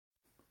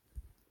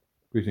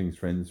Greetings,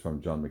 friends,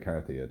 from John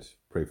McCarthy at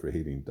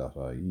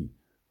prayforhealing.ie.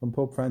 From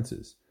Pope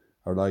Francis.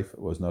 Our life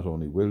was not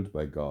only willed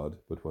by God,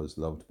 but was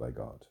loved by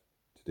God.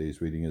 Today's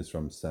reading is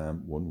from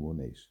Psalm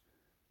 118.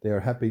 They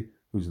are happy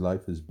whose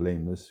life is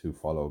blameless, who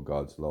follow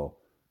God's law.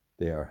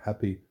 They are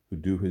happy who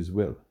do his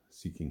will,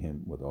 seeking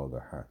him with all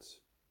their hearts.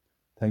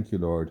 Thank you,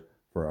 Lord,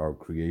 for our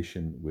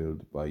creation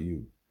willed by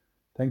you.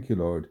 Thank you,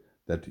 Lord,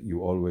 that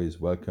you always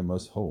welcome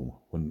us home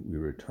when we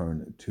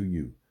return to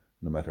you,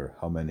 no matter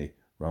how many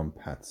wrong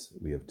paths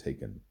we have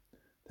taken.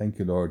 Thank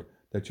you, Lord,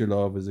 that your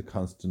love is a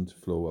constant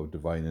flow of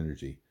divine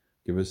energy.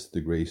 Give us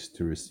the grace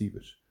to receive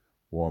it.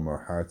 Warm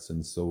our hearts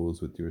and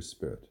souls with your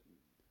Spirit.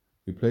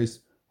 We place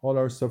all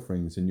our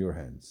sufferings in your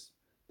hands.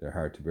 They're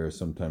hard to bear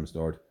sometimes,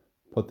 Lord.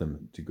 Put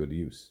them to good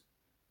use.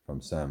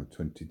 From Psalm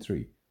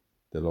 23.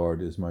 The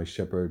Lord is my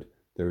shepherd.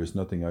 There is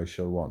nothing I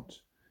shall want.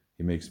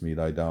 He makes me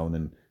lie down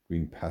in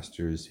green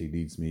pastures. He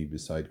leads me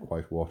beside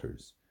quiet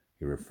waters.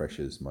 He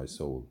refreshes my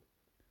soul.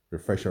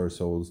 Refresh our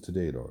souls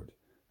today, Lord,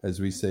 as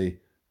we say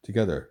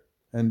together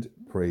and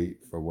pray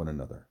for one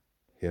another.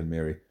 Hail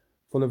Mary,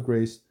 full of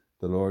grace,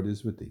 the Lord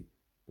is with thee.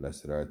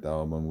 Blessed art thou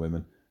among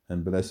women,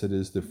 and blessed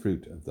is the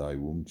fruit of thy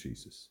womb,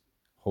 Jesus.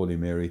 Holy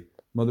Mary,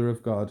 Mother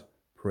of God,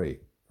 pray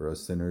for us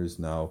sinners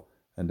now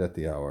and at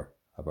the hour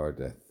of our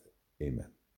death. Amen.